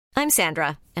I'm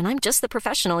Sandra, and I'm just the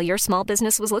professional your small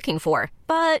business was looking for.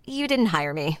 But you didn't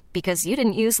hire me because you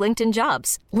didn't use LinkedIn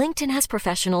Jobs. LinkedIn has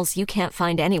professionals you can't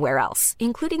find anywhere else,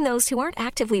 including those who aren't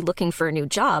actively looking for a new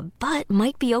job, but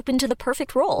might be open to the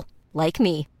perfect role, like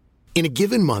me. In a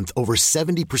given month, over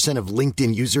 70% of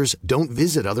LinkedIn users don't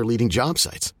visit other leading job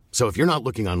sites. So if you're not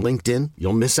looking on LinkedIn,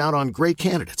 you'll miss out on great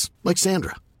candidates like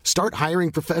Sandra. Start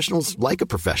hiring professionals like a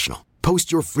professional.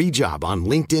 Post your free job on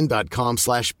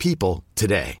linkedin.com/people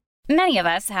today. Many of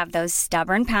us have those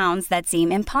stubborn pounds that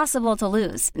seem impossible to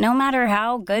lose, no matter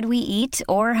how good we eat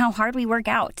or how hard we work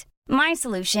out. My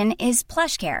solution is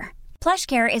PlushCare.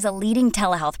 PlushCare is a leading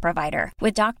telehealth provider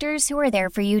with doctors who are there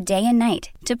for you day and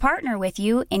night to partner with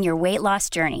you in your weight loss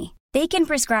journey. They can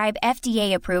prescribe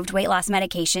FDA-approved weight loss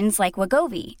medications like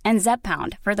Wegovy and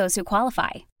Zepbound for those who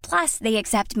qualify. Plus, they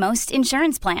accept most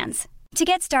insurance plans. To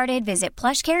get started, visit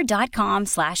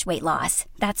plushcare.com/weightloss.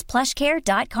 That's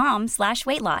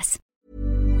plushcare.com/weightloss.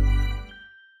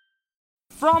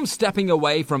 From stepping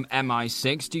away from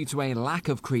MI6 due to a lack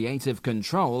of creative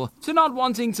control, to not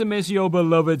wanting to miss your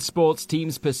beloved sports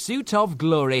team's pursuit of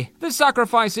glory, the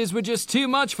sacrifices were just too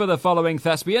much for the following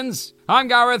thespians. I'm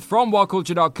Gareth from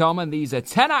WhatCulture.com, and these are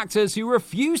 10 actors who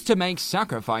refused to make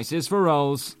sacrifices for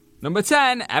roles. Number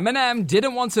 10, Eminem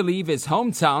didn't want to leave his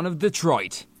hometown of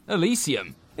Detroit.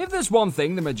 Elysium. If there's one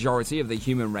thing the majority of the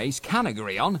human race can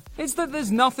agree on, it's that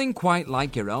there's nothing quite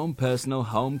like your own personal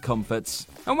home comforts.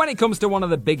 And when it comes to one of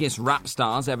the biggest rap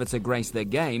stars ever to grace the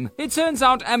game, it turns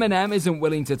out Eminem isn't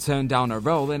willing to turn down a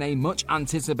role in a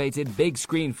much-anticipated big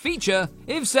screen feature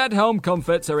if said home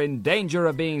comforts are in danger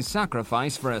of being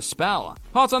sacrificed for a spell.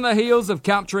 Hot on the heels of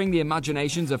capturing the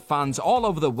imaginations of fans all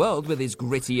over the world with his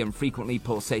gritty and frequently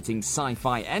pulsating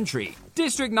sci-fi entry,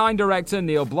 District 9 director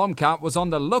Neil Blomkamp was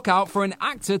on the lookout for an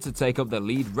actor to take up the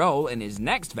lead role in his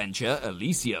next venture,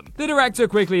 Elysium. The director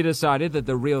quickly decided that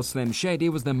the real Slim Shady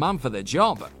was the man for the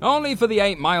job, only for the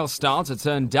 8 Mile star to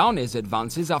turn down his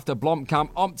advances after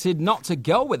Blomkamp opted not to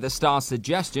go with the star's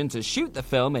suggestion to shoot the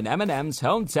film in Eminem's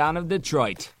hometown of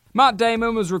Detroit. Matt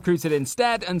Damon was recruited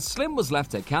instead, and Slim was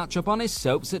left to catch up on his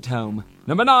soaps at home.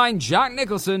 Number 9, Jack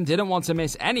Nicholson didn't want to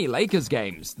miss any Lakers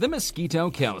games, the Mosquito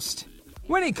Coast.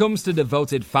 When it comes to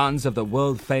devoted fans of the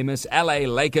world-famous LA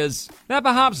Lakers, there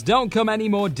perhaps don't come any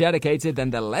more dedicated than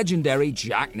the legendary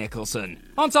Jack Nicholson.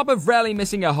 On top of rarely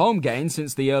missing a home game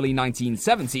since the early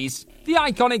 1970s, the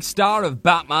iconic star of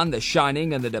Batman, The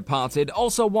Shining, and The Departed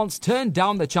also once turned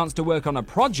down the chance to work on a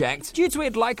project due to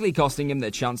it likely costing him the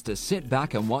chance to sit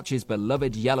back and watch his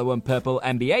beloved yellow and purple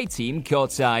NBA team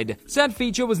courtside. Said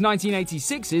feature was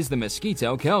 1986's The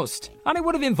Mosquito Coast, and it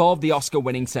would have involved the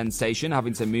Oscar-winning sensation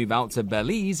having to move out to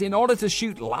Belize in order to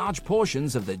shoot large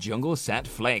portions of the jungle set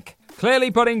flick.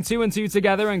 Clearly putting 2 and 2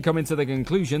 together and coming to the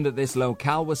conclusion that this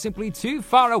locale was simply too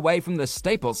far away from the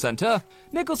Staples Center,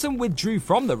 Nicholson withdrew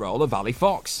from the role of Ali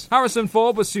Fox. Harrison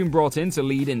Ford was soon brought in to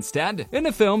lead instead, in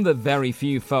a film that very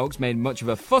few folks made much of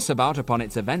a fuss about upon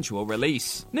its eventual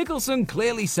release. Nicholson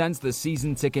clearly sensed the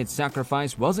season ticket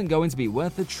sacrifice wasn't going to be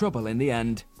worth the trouble in the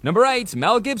end. Number 8,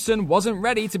 Mel Gibson wasn't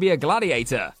ready to be a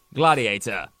gladiator.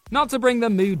 Gladiator. Not to bring the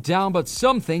mood down, but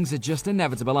some things are just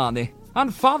inevitable, aren't they?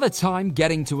 And Father Time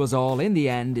getting to us all in the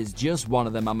end is just one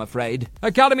of them, I'm afraid.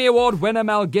 Academy Award winner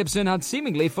Mel Gibson had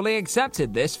seemingly fully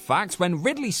accepted this fact when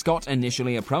Ridley Scott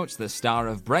initially approached the star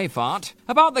of Braveheart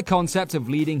about the concept of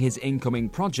leading his incoming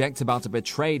project about a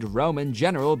betrayed Roman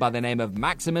general by the name of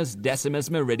Maximus Decimus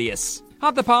Meridius.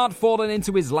 Had the part fallen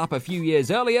into his lap a few years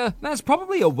earlier, there's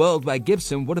probably a world where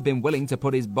Gibson would have been willing to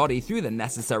put his body through the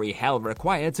necessary hell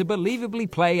required to believably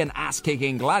play an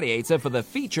ass-kicking gladiator for the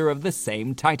feature of the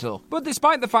same title. But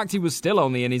despite the fact he was still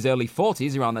only in his early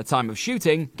 40s around the time of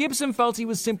shooting, Gibson felt he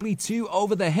was simply too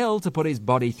over the hill to put his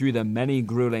body through the many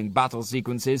grueling battle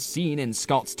sequences seen in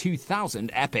Scott's 2000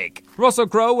 epic. Russell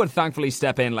Crowe would thankfully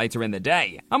step in later in the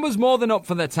day, and was more than up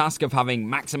for the task of having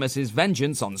Maximus's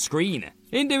vengeance on screen.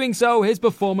 In doing so, his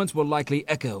performance will likely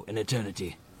echo in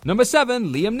eternity. Number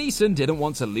 7, Liam Neeson didn't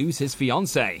want to lose his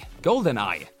fiancée,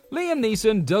 GoldenEye. Liam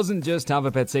Neeson doesn't just have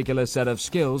a particular set of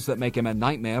skills that make him a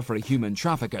nightmare for human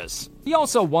traffickers. He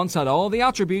also once had all the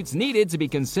attributes needed to be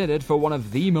considered for one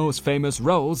of the most famous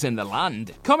roles in the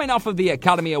land. Coming off of the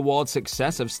Academy Award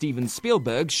success of Steven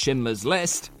Spielberg's Schindler's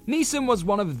List, Neeson was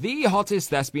one of the hottest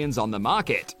thespians on the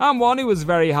market, and one who was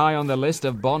very high on the list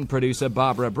of Bond producer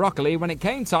Barbara Broccoli when it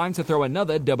came time to throw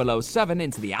another 007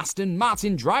 into the Aston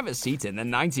Martin driver's seat in the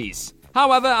 90s.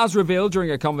 However, as revealed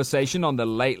during a conversation on The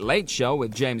Late Late Show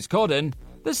with James Corden,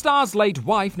 The star's late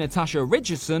wife, Natasha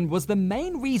Richardson, was the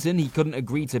main reason he couldn't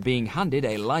agree to being handed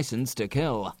a license to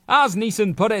kill. As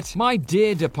Neeson put it, "My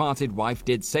dear departed wife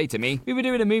did say to me, we were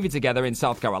doing a movie together in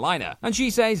South Carolina, and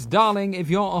she says, darling, if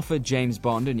you're offered James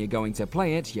Bond and you're going to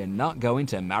play it, you're not going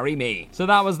to marry me." So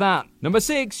that was that. Number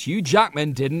 6, Hugh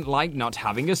Jackman didn't like not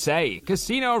having a say.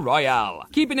 Casino Royale.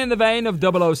 Keeping in the vein of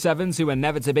 007s who are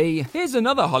never to be, here's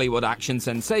another Hollywood action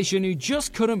sensation who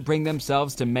just couldn't bring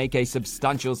themselves to make a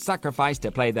substantial sacrifice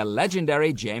to play the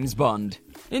legendary James Bond.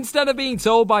 Instead of being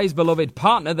told by his beloved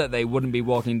partner that they wouldn't be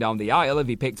walking down the aisle if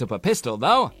he picked up a pistol,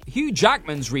 though, Hugh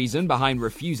Jackman's reason behind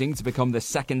refusing to become the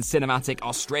second cinematic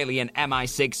Australian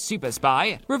MI6 super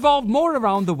spy revolved more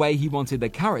around the way he wanted the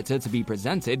character to be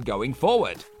presented going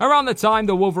forward. Around the time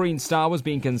the Wolverine star was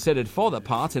being considered for the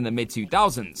part in the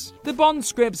mid-2000s, the Bond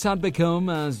scripts had become,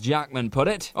 as Jackman put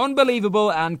it,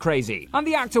 unbelievable and crazy, and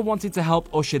the actor wanted to help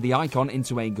usher the icon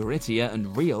into a grittier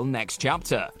and real next chapter.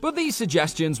 But these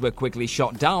suggestions were quickly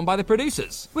shot down by the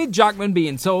producers, with Jackman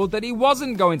being told that he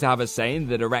wasn't going to have a say in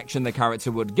the direction the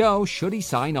character would go should he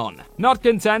sign on. Not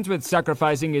content with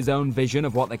sacrificing his own vision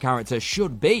of what the character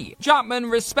should be, Jackman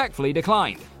respectfully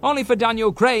declined, only for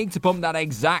Daniel Craig to pump that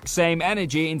exact same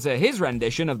energy into his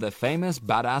rendition of the famous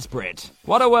badass Brit.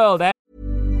 What a world, eh?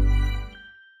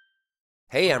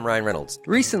 Hey, I'm Ryan Reynolds.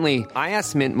 Recently, I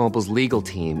asked Mint Mobile's legal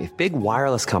team if big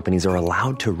wireless companies are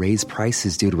allowed to raise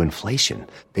prices due to inflation.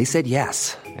 They said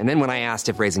yes. And then when I asked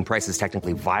if raising prices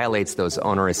technically violates those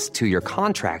onerous 2-year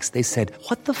contracts, they said,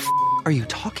 "What the f*** are you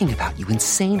talking about, you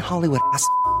insane Hollywood ass?"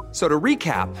 So to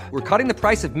recap, we're cutting the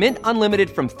price of Mint Unlimited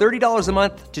from $30 a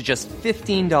month to just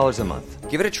 $15 a month.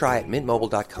 Give it a try at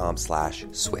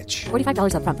mintmobile.com/switch.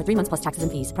 $45 up front for 3 months plus taxes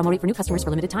and fees. Promo rate for new customers for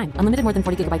limited time. Unlimited more than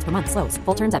 40 gigabytes per month. Slows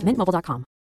full terms at mintmobile.com.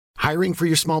 Hiring for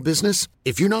your small business?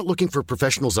 If you're not looking for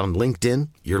professionals on LinkedIn,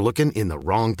 you're looking in the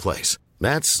wrong place.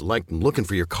 That's like looking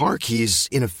for your car keys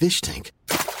in a fish tank.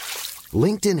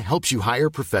 LinkedIn helps you hire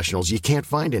professionals you can't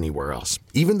find anywhere else,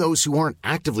 even those who aren't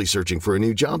actively searching for a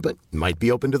new job but might be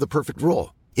open to the perfect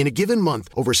role. In a given month,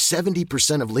 over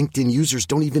 70% of LinkedIn users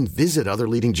don't even visit other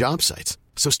leading job sites.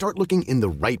 So start looking in the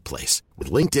right place. With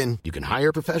LinkedIn, you can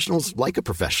hire professionals like a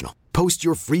professional. Post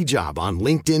your free job on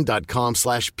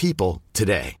linkedin.com/people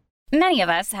today. Many of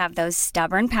us have those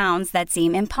stubborn pounds that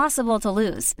seem impossible to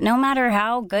lose, no matter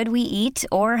how good we eat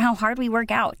or how hard we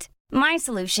work out. My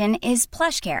solution is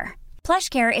PlushCare.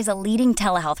 PlushCare is a leading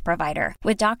telehealth provider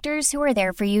with doctors who are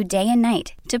there for you day and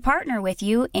night to partner with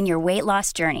you in your weight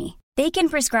loss journey. They can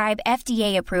prescribe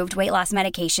FDA-approved weight loss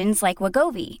medications like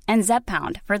Wegovy and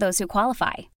Zepbound for those who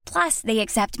qualify. Plus, they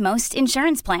accept most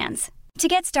insurance plans. To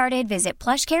get started, visit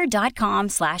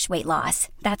plushcare.com/weightloss.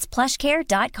 That's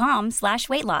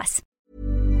plushcare.com/weightloss.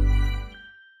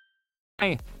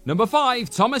 Number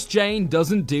 5, Thomas Jane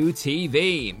doesn't do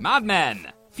TV. Mad Men.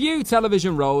 Few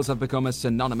television roles have become as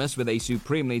synonymous with a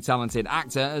supremely talented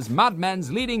actor as Mad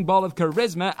Men's leading ball of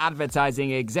charisma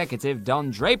advertising executive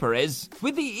Don Draper is,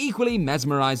 with the equally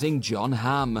mesmerizing Jon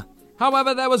Hamm.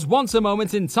 However, there was once a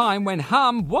moment in time when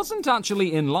Hamm wasn't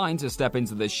actually in line to step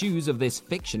into the shoes of this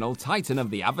fictional titan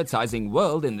of the advertising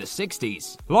world in the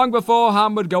 60s. Long before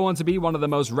Hamm would go on to be one of the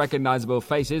most recognizable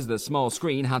faces the small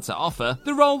screen had to offer,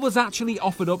 the role was actually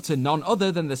offered up to none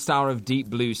other than the star of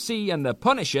Deep Blue Sea and The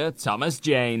Punisher, Thomas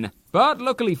Jane. But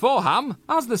luckily for Hamm,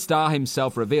 as the star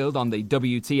himself revealed on the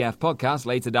WTF podcast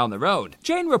later down the road,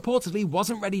 Jane reportedly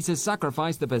wasn't ready to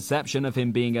sacrifice the perception of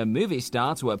him being a movie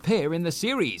star to appear in the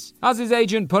series. As his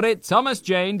agent put it, Thomas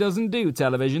Jane doesn't do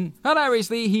television.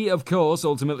 Hilariously, he of course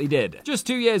ultimately did. Just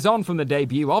 2 years on from the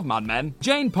debut of Mad Men,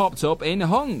 Jane popped up in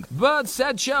Hung, but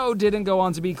said show didn't go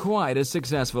on to be quite as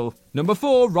successful. Number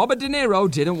 4, Robert De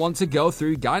Niro didn't want to go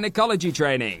through gynecology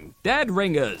training. Dead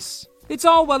Ringers. It's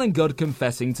all well and good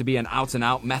confessing to be an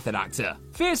out-and-out method actor,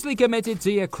 fiercely committed to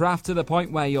your craft to the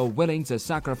point where you're willing to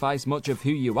sacrifice much of who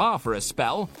you are for a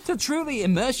spell to truly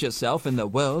immerse yourself in the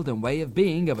world and way of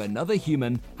being of another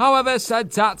human. However,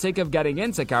 said tactic of getting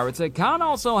into character can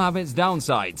also have its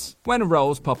downsides, when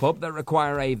roles pop up that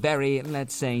require a very,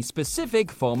 let's say, specific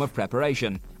form of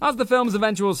preparation. As the film's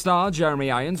eventual star,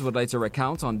 Jeremy Irons, would later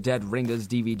recount on Dead Ringers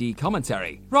DVD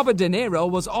commentary, Robert De Niro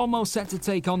was almost set to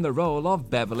take on the role of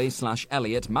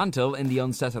Beverly/Elliot Mantle in the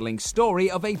unsettling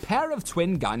story of a pair of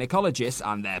twin gynecologists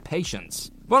and their patients.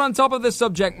 But on top of the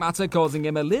subject matter causing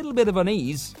him a little bit of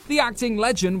unease, the acting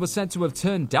legend was said to have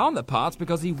turned down the part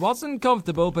because he wasn't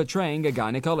comfortable portraying a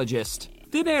gynecologist.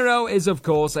 De Niro is of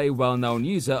course a well-known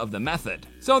user of the method,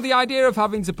 so the idea of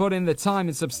having to put in the time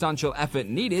and substantial effort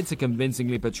needed to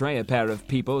convincingly portray a pair of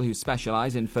people who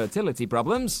specialize in fertility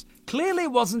problems clearly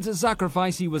wasn't a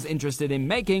sacrifice he was interested in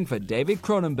making for David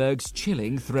Cronenberg's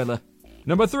chilling thriller.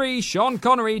 Number 3, Sean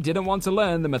Connery didn't want to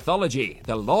learn the mythology,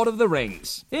 The Lord of the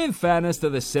Rings. In fairness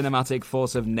to the cinematic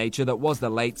force of nature that was the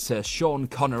late Sir Sean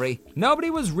Connery,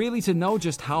 nobody was really to know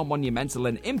just how monumental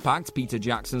an impact Peter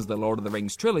Jackson's The Lord of the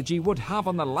Rings trilogy would have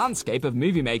on the landscape of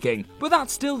movie making. But that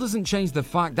still doesn't change the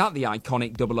fact that the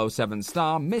iconic 007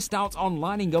 star missed out on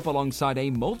lining up alongside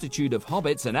a multitude of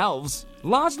hobbits and elves,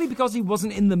 largely because he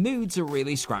wasn't in the mood to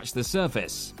really scratch the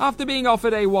surface. After being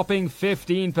offered a whopping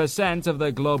 15% of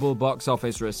the global box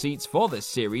office receipts for this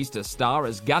series to star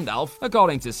as Gandalf,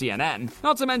 according to CNN,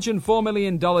 not to mention $4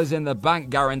 million in the bank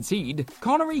guaranteed,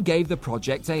 Connery gave the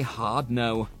project a hard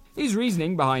no. His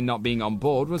reasoning behind not being on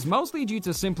board was mostly due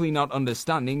to simply not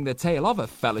understanding the tale of a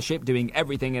fellowship doing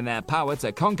everything in their power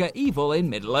to conquer evil in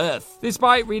Middle-earth,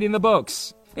 despite reading the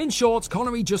books. In short,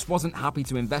 Connery just wasn't happy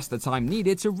to invest the time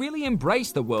needed to really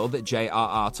embrace the world that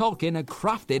J.R.R. Tolkien had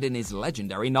crafted in his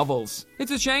legendary novels.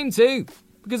 It's a shame too,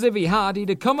 because if he had, he'd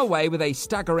have come away with a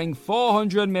staggering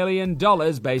 $400 million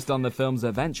based on the film's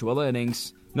eventual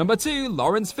earnings. Number 2,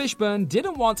 Lawrence Fishburne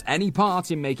didn't want any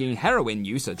part in making heroin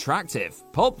use attractive.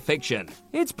 Pulp Fiction.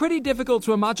 It's pretty difficult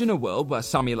to imagine a world where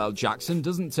Samuel L. Jackson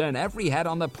doesn't turn every head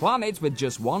on the planet with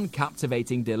just one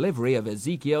captivating delivery of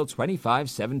Ezekiel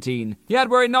 25:17. Yet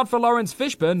were it not for Lawrence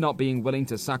Fishburne not being willing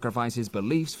to sacrifice his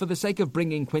beliefs for the sake of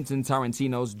bringing Quentin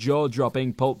Tarantino's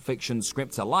jaw-dropping Pulp Fiction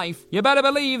script to life, you better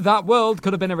believe that world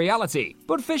could have been a reality.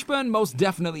 But Fishburne most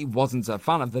definitely wasn't a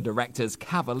fan of the director's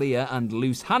cavalier and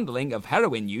loose handling of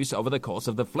heroin use over the course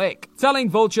of the flick. Telling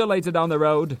Vulture later down the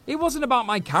road, "It wasn't about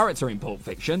my character in Pulp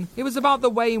Fiction, it was about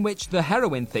the way in which the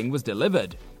heroin thing was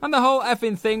delivered. And the whole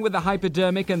effing thing with the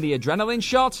hypodermic and the adrenaline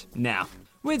shot? Nah."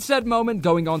 With said moment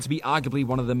going on to be arguably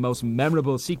one of the most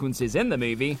memorable sequences in the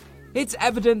movie, it's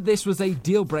evident this was a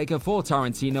deal-breaker for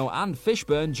Tarantino and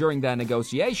Fishburne during their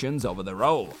negotiations over the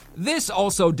role. This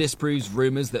also disproves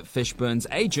rumors that Fishburne's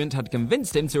agent had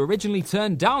convinced him to originally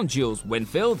turn down Jules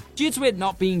Winfield due to it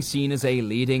not being seen as a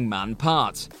leading man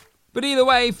part. But either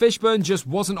way, Fishburne just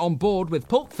wasn't on board with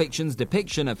Pulp Fiction's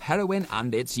depiction of heroin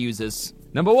and its users.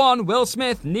 Number 1, Will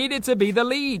Smith needed to be the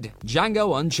lead.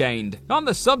 Django Unchained. On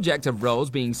the subject of roles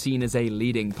being seen as a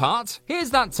leading part,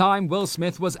 here's that time Will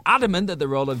Smith was adamant that the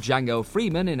role of Django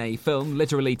Freeman in a film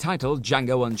literally titled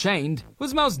Django Unchained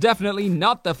was most definitely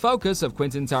not the focus of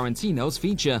Quentin Tarantino's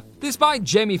feature. Despite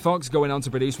Jamie Foxx going on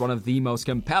to produce one of the most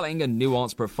compelling and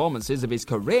nuanced performances of his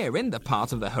career in the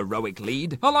part of the heroic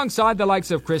lead, alongside the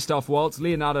likes of Christoph Waltz,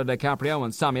 Leonardo DiCaprio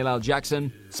and Samuel L.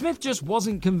 Jackson, Smith just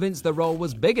wasn't convinced the role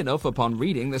was big enough upon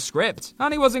reading the script,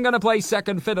 and he wasn't going to play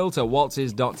second fiddle to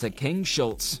Waltz's Dr. King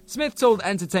Schultz. Smith told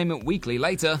Entertainment Weekly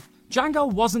later,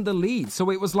 "Django wasn't the lead, so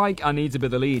it was like, I need to be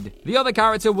the lead. The other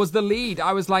character was the lead.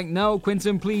 I was like, no,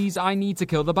 Quentin, please, I need to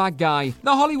kill the bad guy."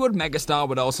 The Hollywood megastar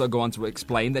would also go on to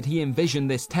explain that he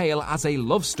envisioned this tale as a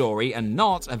love story and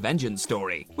not a vengeance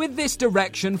story, with this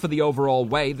direction for the overall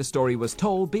way the story was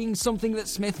told being something that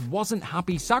Smith wasn't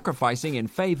happy sacrificing in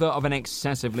favor of an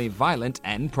excessively violent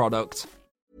end product.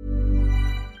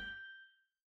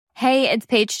 Hey, it's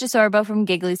Paige DeSorbo from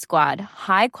Giggly Squad.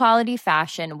 High quality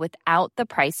fashion without the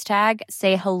price tag.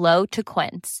 Say hello to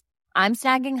Quince. I'm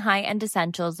snagging high-end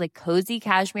essentials like cozy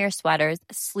cashmere sweaters,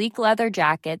 sleek leather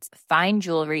jackets, fine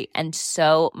jewelry, and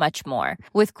so much more.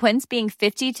 With Quince being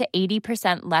 50 to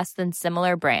 80% less than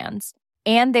similar brands.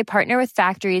 And they partner with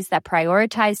factories that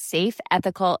prioritize safe,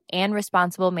 ethical, and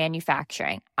responsible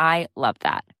manufacturing. I love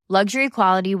that. Luxury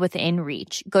quality within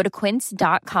reach. Go to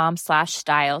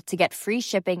quince.com/style to get free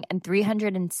shipping and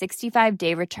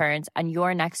 365-day returns on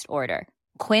your next order.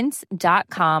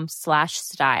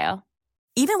 Quince.com/style.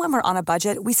 Even when we're on a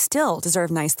budget, we still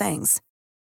deserve nice things.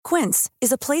 Quince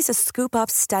is a place to scoop up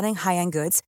stunning high-end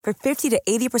goods for 50 to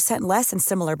 80% less than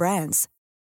similar brands.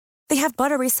 They have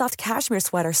buttery soft cashmere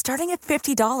sweaters starting at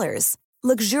 $50,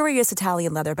 luxurious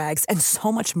Italian leather bags, and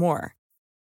so much more.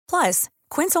 Plus,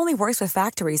 Quince only works with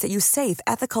factories that use safe,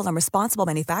 ethical, and responsible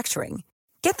manufacturing.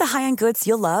 Get the high-end goods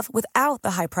you'll love without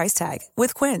the high price tag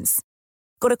with Quince.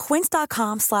 Go to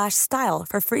quince.com/style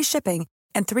for free shipping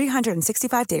and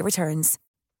 365-day returns.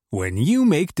 When you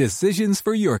make decisions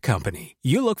for your company,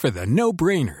 you look for the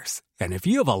no-brainers. And if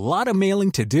you have a lot of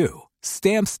mailing to do,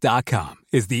 Stamps.com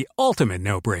is the ultimate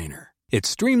no-brainer. It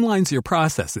streamlines your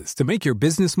processes to make your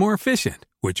business more efficient,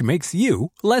 which makes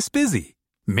you less busy.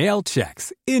 Mail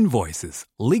checks, invoices,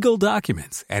 legal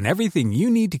documents, and everything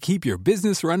you need to keep your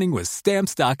business running with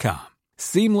Stamps.com.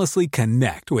 Seamlessly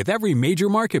connect with every major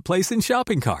marketplace and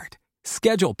shopping cart.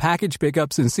 Schedule package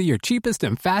pickups and see your cheapest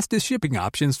and fastest shipping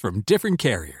options from different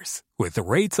carriers, with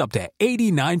rates up to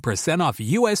 89% off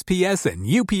USPS and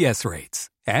UPS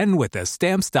rates. And with the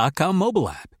Stamps.com mobile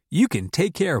app, you can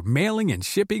take care of mailing and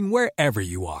shipping wherever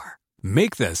you are.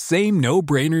 Make the same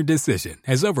no-brainer decision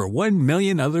as over 1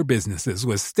 million other businesses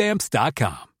with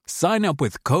Stamps.com. Sign up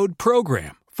with Code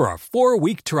PROGRAM for a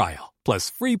 4-week trial,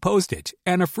 plus free postage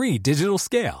and a free digital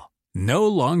scale. No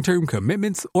long-term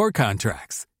commitments or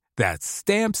contracts. That's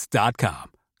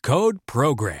Stamps.com. Code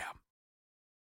PROGRAM.